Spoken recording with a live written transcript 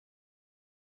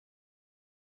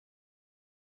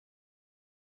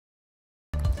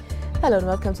Hello and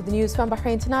welcome to the news from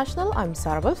Bahrain International. I'm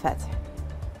Sarah Al-Fatih.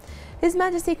 His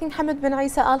Majesty King Hamad bin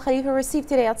Isa Al Khalifa received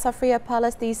today at Safriya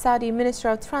Palace the Saudi Minister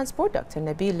of Transport, Dr.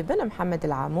 Nabil bin Mohammed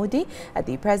Al Amoudi, and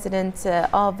the President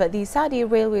of the Saudi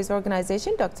Railways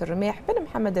Organization, Dr. Rumeih bin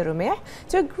Mohammed Al Rumeih,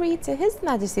 to greet His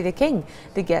Majesty the King.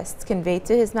 The guests conveyed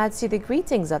to His Majesty the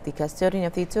greetings of the custodian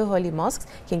of the two holy mosques,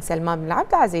 King Salman bin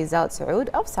Abdulaziz Al Saud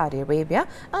of Saudi Arabia,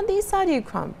 and the Saudi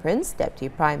Crown Prince, Deputy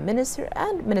Prime Minister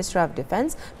and Minister of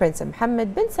Defense, Prince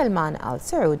Mohammed bin Salman Al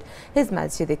Saud. His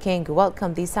Majesty the King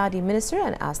welcomed the Saudi Minister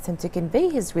and asked him to convey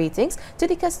his greetings to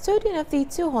the custodian of the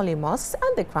two holy mosques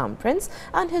and the Crown Prince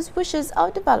and his wishes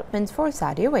of development for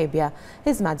Saudi Arabia.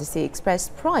 His Majesty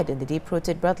expressed pride in the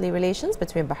deep-rooted brotherly relations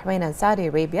between Bahrain and Saudi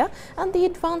Arabia and the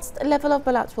advanced level of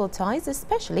bilateral ties,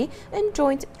 especially in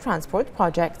joint transport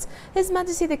projects. His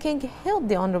Majesty the King hailed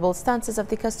the honourable stances of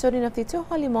the custodian of the two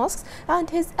holy mosques and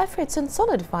his efforts in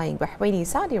solidifying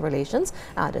Bahraini-Saudi relations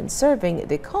and in serving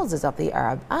the causes of the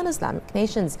Arab and Islamic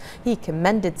nations. He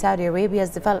commended Saudi Arabia's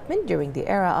development during the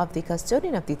era of the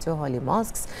custodian of the two holy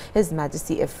mosques. His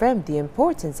Majesty affirmed the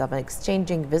importance of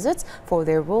exchanging visits for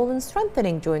their role in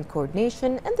strengthening joint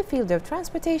coordination in the field of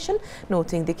transportation,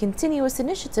 noting the continuous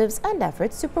initiatives and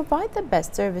efforts to provide the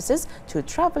best services to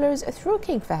travellers through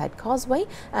King Fahd Causeway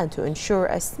and to ensure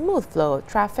a smooth flow of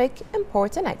traffic,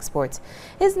 import and export.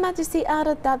 His Majesty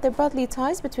added that the brotherly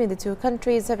ties between the two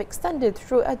countries have extended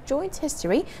through a joint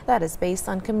history that is based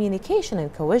on communication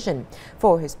and cohesion.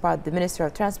 For his part, the Minister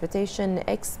of Transportation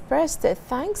expressed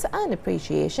thanks and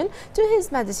appreciation to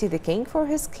His Majesty the King for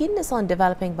his keenness on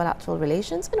developing bilateral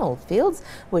relations in all fields,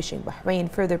 wishing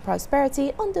Bahrain further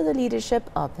prosperity under the leadership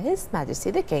of His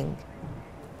Majesty the King.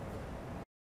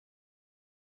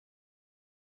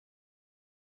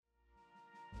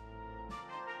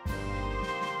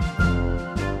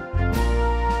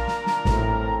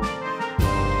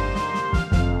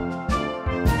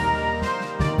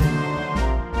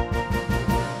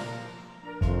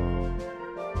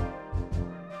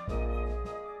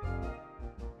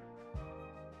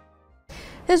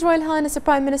 His Royal Highness the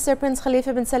Prime Minister Prince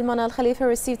Khalifa bin Salman Al Khalifa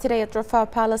received today at Rafah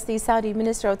Palace the Saudi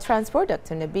Minister of Transport,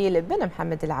 Dr. Nabil bin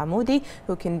Mohammed Al Amoudi,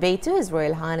 who conveyed to His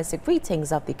Royal Highness the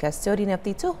greetings of the custodian of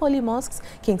the two holy mosques,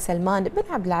 King Salman bin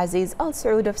Abdulaziz Al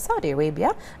Saud of Saudi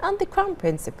Arabia, and the Crown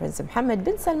Prince, Prince Mohammed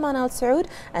bin Salman Al Saud,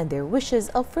 and their wishes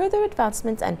of further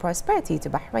advancement and prosperity to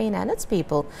Bahrain and its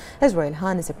people. His Royal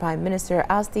Highness the Prime Minister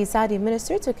asked the Saudi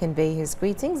Minister to convey his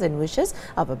greetings and wishes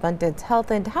of abundant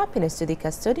health and happiness to the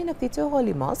custodian of the two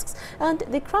holy mosques and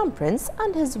the Crown Prince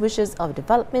and his wishes of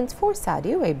development for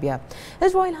Saudi Arabia.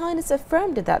 His Royal Highness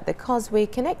affirmed that the causeway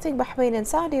connecting Bahrain and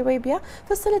Saudi Arabia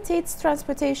facilitates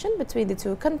transportation between the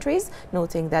two countries,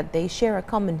 noting that they share a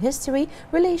common history,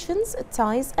 relations,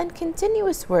 ties and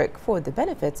continuous work for the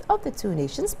benefit of the two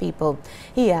nations' people.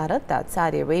 He added that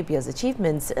Saudi Arabia's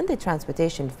achievements in the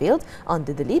transportation field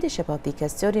under the leadership of the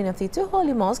custodian of the two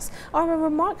holy mosques are a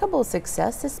remarkable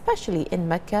success, especially in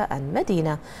Mecca and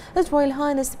Medina. His Royal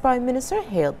Highness the Prime Minister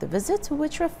hailed the visit,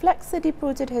 which reflects the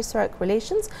deep-rooted historic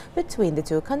relations between the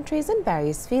two countries in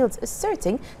various fields,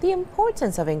 asserting the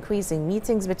importance of increasing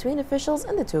meetings between officials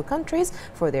in the two countries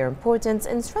for their importance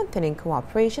in strengthening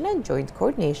cooperation and joint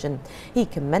coordination. He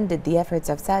commended the efforts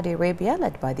of Saudi Arabia,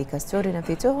 led by the custodian of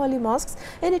the two holy mosques,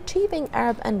 in achieving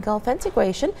Arab and Gulf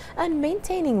integration and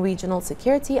maintaining regional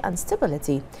security and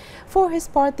stability. For his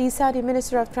part, the Saudi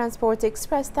Minister of Transport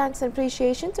expressed thanks and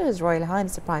appreciation to His Royal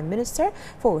Highness the Prime Minister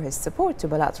for his support to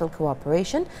bilateral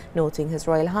cooperation, noting His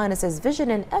Royal Highness's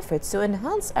vision and efforts to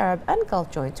enhance Arab and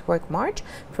Gulf joint work march,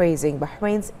 praising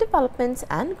Bahrain's development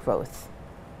and growth.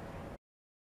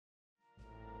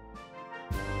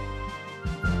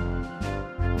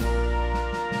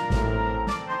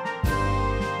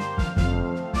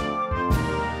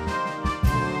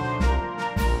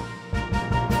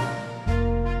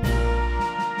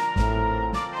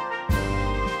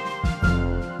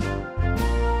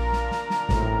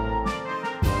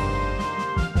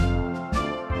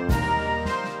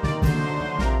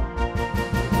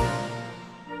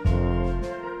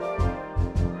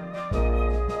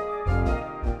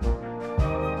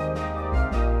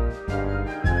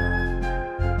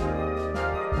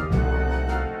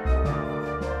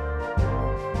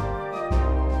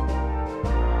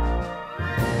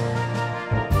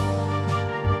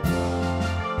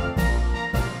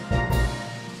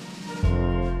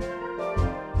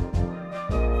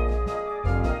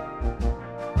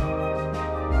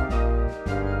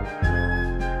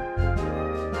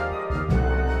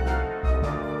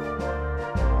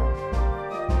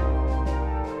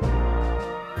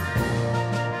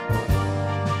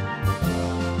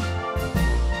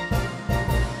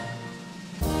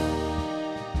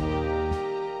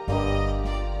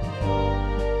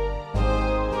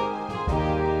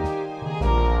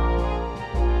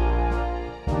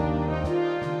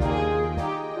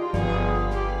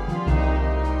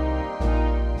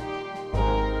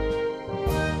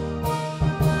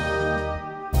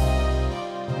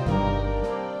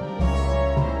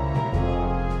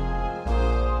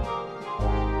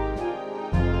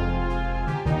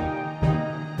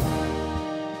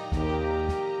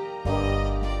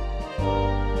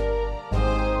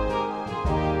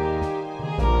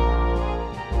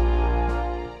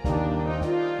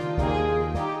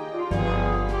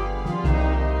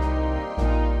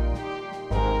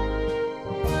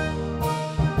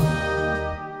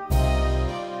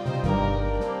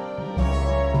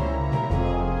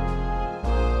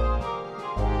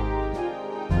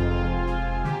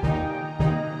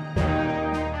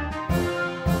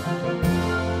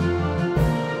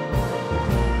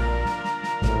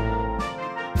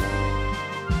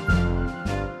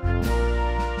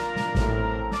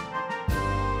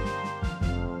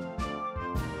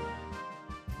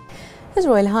 His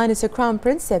Royal Highness the Crown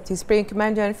Prince, Deputy Supreme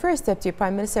Commander and First Deputy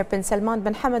Prime Minister Prince Salman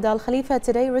bin Hamad Al Khalifa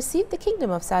today received the Kingdom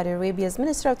of Saudi Arabia's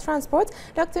Minister of Transport,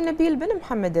 Dr. Nabil bin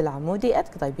Mohammed Al Amoudi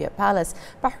at Qudaibiya Palace.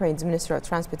 Bahrain's Minister of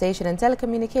Transportation and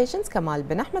Telecommunications, Kamal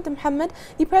bin Ahmed Mohammed,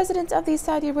 the President of the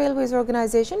Saudi Railways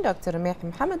Organization, Dr. Rameh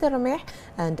Mohammed Al Rameh,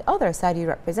 and other Saudi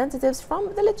representatives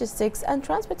from the logistics and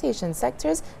transportation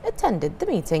sectors attended the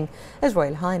meeting. His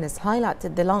Royal Highness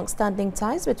highlighted the long-standing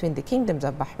ties between the Kingdoms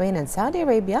of Bahrain and Saudi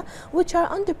Arabia, which are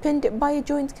underpinned by a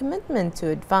joint commitment to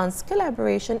advance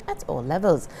collaboration at all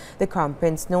levels. The Crown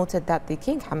Prince noted that the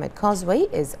King Hamad Causeway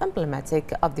is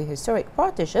emblematic of the historic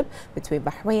partnership between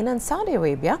Bahrain and Saudi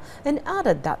Arabia, and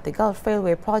added that the Gulf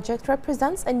Railway project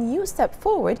represents a new step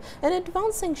forward in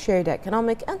advancing shared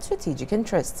economic and strategic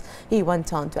interests. He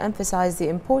went on to emphasize the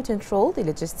important role the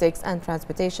logistics and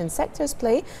transportation sectors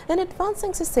play in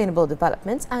advancing sustainable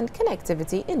development and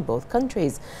connectivity in both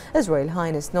countries. His Royal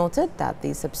Highness noted that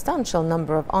the substantial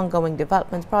number of ongoing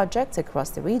development projects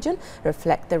across the region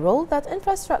reflect the role that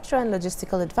infrastructure and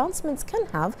logistical advancements can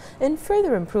have in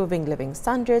further improving living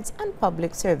standards and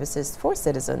public services for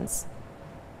citizens.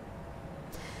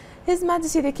 His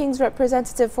Majesty the King's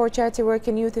representative for Charity Work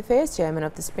and Youth Affairs, Chairman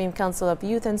of the Supreme Council of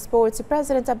Youth and Sports,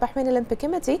 President of Bahrain Olympic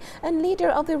Committee and leader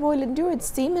of the Royal Endurance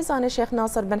Team, His Honor Sheikh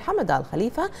Nasser bin Hamad Al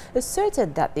Khalifa,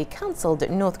 asserted that the cancelled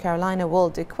North Carolina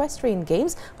World Equestrian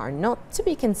Games are not to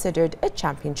be considered a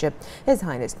championship. His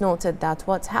Highness noted that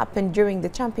what happened during the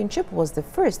championship was the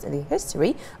first in the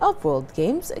history of World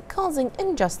Games, causing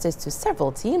injustice to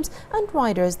several teams and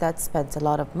riders that spent a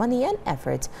lot of money and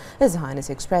effort. His Highness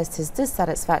expressed his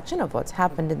dissatisfaction of what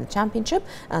happened in the championship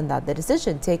and that the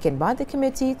decision taken by the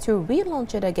committee to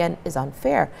relaunch it again is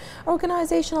unfair.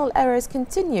 Organizational errors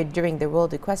continued during the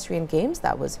World Equestrian Games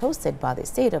that was hosted by the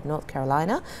state of North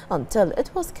Carolina until it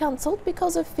was cancelled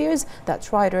because of fears that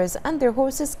riders and their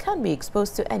horses can be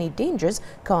exposed to any dangers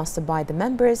caused by the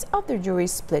members of the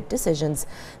jury's split decisions.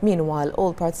 Meanwhile,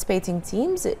 all participating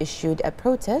teams issued a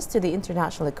protest to the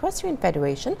International Equestrian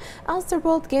Federation as the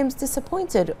World Games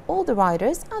disappointed all the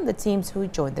riders and the teams who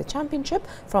joined the championship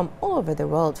from all over the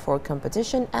world for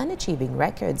competition and achieving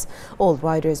records. All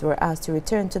riders were asked to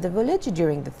return to the village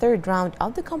during the third round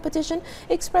of the competition,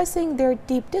 expressing their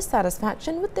deep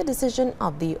dissatisfaction with the decision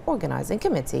of the organizing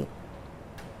committee.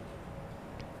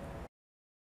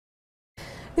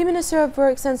 The Minister of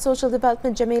Works and Social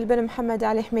Development, Jamil bin Mohammed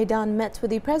Al Hameidan, met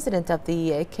with the President of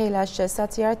the Kailash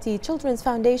Satyarthi Children's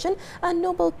Foundation and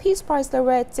Nobel Peace Prize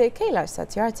laureate Kailash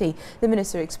Satyarthi. The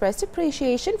Minister expressed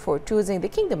appreciation for choosing the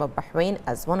Kingdom of Bahrain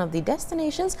as one of the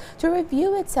destinations to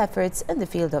review its efforts in the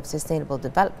field of sustainable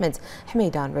development.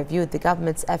 Hameidan reviewed the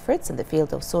government's efforts in the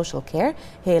field of social care,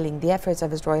 hailing the efforts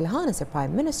of His Royal Highness the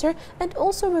Prime Minister, and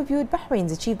also reviewed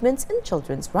Bahrain's achievements in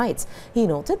children's rights. He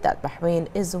noted that Bahrain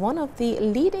is one of the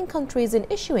leading countries in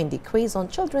issuing decrees on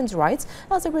children's rights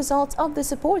as a result of the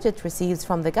support it receives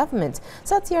from the government.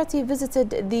 Satyarthi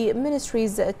visited the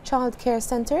ministry's child care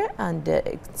center and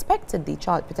inspected the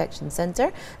child protection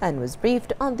center and was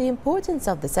briefed on the importance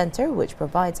of the center, which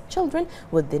provides children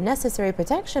with the necessary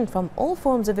protection from all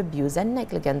forms of abuse and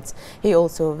negligence. He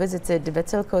also visited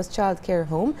Vatilko's child care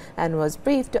home and was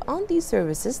briefed on the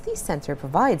services the center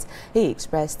provides. He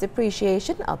expressed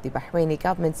appreciation of the Bahraini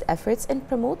government's efforts in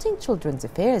promoting children's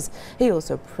affairs. He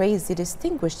also praised the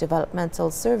distinguished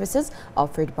developmental services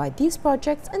offered by these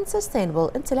projects in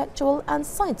sustainable intellectual and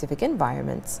scientific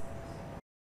environments.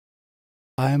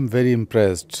 I am very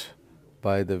impressed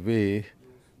by the way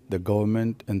the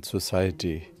government and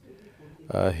society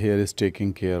here is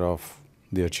taking care of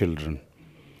their children.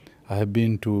 I have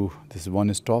been to this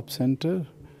one-stop center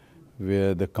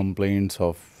where the complaints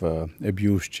of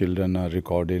abused children are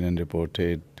recorded and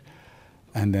reported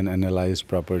and then analyzed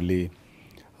properly.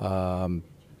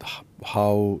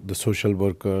 How the social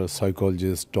workers,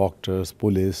 psychologists, doctors,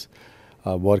 police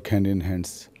work hand in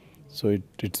hand. So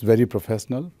it's very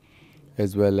professional,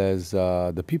 as well as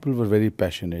the people were very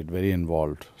passionate, very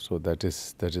involved. So that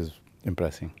is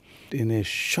impressive. In a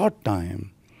short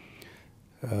time,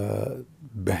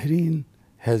 Bahrain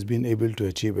has been able to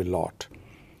achieve a lot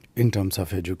in terms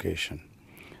of education,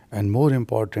 and more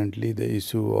importantly, the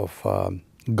issue of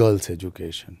girls'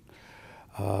 education.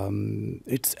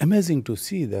 It's amazing to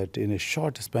see that in a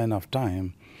short span of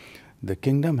time, the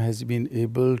kingdom has been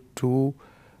able to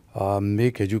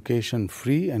make education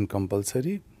free and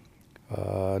compulsory,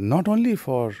 not only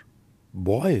for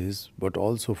boys but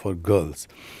also for girls.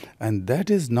 And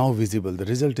that is now visible. The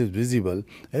result is visible.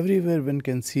 Everywhere one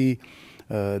can see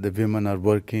the women are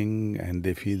working and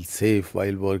they feel safe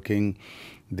while working.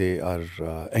 They are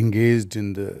engaged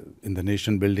in the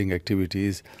nation building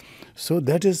activities. So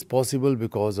that is possible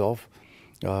because of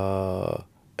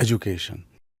education.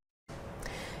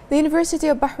 The University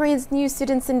of Bahrain's New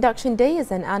Students Induction Day is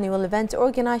an annual event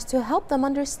organized to help them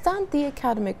understand the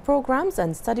academic programs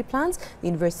and study plans, the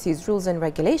university's rules and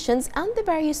regulations, and the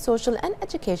various social and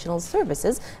educational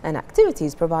services and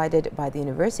activities provided by the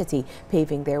university,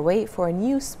 paving their way for a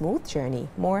new smooth journey.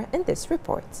 More in this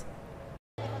report.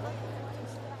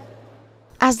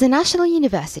 As the national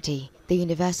university, the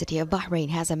University of Bahrain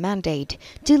has a mandate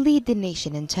to lead the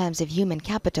nation in terms of human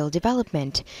capital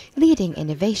development, leading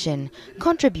innovation,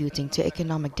 contributing to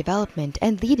economic development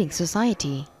and leading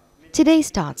society. Today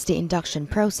starts the induction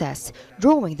process,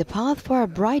 drawing the path for a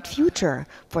bright future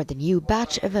for the new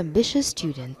batch of ambitious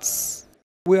students.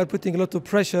 We are putting a lot of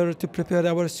pressure to prepare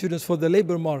our students for the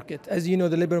labor market. As you know,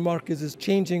 the labor market is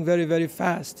changing very, very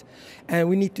fast, and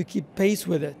we need to keep pace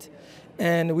with it.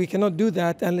 And we cannot do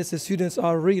that unless the students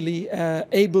are really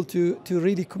able to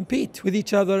really compete with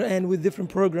each other and with different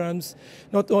programs,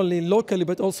 not only locally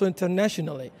but also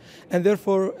internationally. And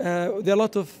therefore, there are a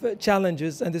lot of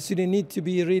challenges, and the students need to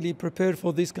be really prepared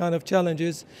for these kind of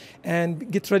challenges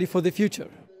and get ready for the future.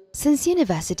 Since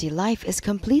university life is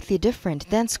completely different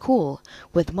than school,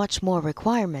 with much more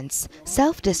requirements,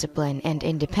 self-discipline and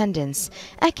independence,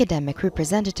 academic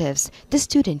representatives, the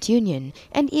student union,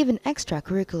 and even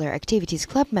extracurricular activities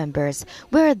club members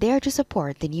were there to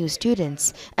support the new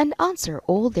students and answer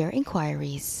all their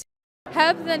inquiries.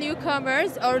 Help the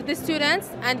newcomers or the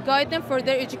students and guide them for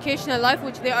their educational life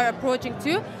which they are approaching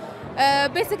to.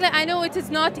 Basically, I know it is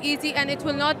not easy and it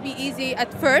will not be easy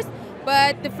at first,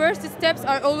 but the first steps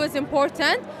are always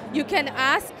important. You can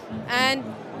ask, and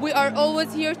we are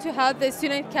always here to help the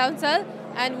student council,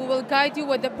 and we will guide you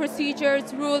with the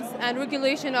procedures, rules and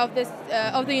regulation of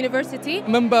the university.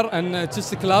 Member in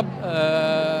chess club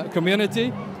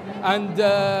community, and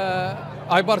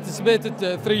I participated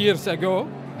 3 years ago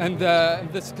in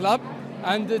this club,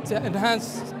 and it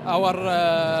enhanced our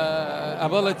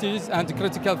abilities and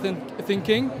critical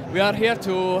thinking. We are here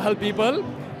to help people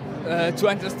to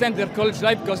understand their college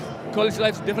life, because college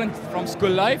life is different from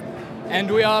school life, and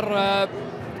we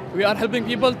are helping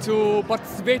people to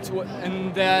participate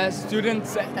in the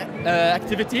students'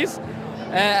 activities.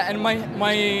 And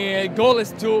my goal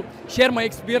is to share my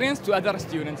experience to other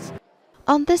students.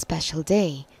 On this special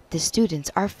day, the students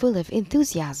are full of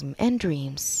enthusiasm and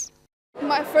dreams.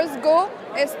 My first goal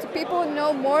is to people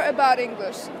know more about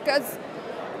English, because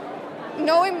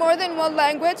knowing more than one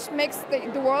language makes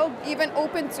the world even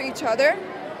open to each other.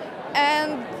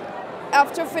 And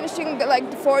after finishing the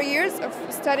 4 years of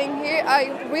studying here,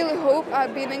 I really hope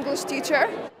I'll be an English teacher.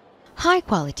 High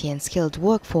quality and skilled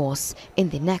workforce in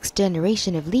the next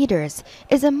generation of leaders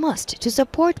is a must to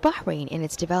support Bahrain in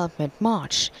its development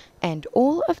march, and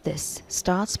all of this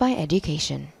starts by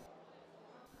education.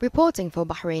 Reporting for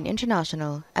Bahrain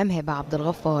International, I'm Abdul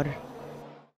Ghaffar.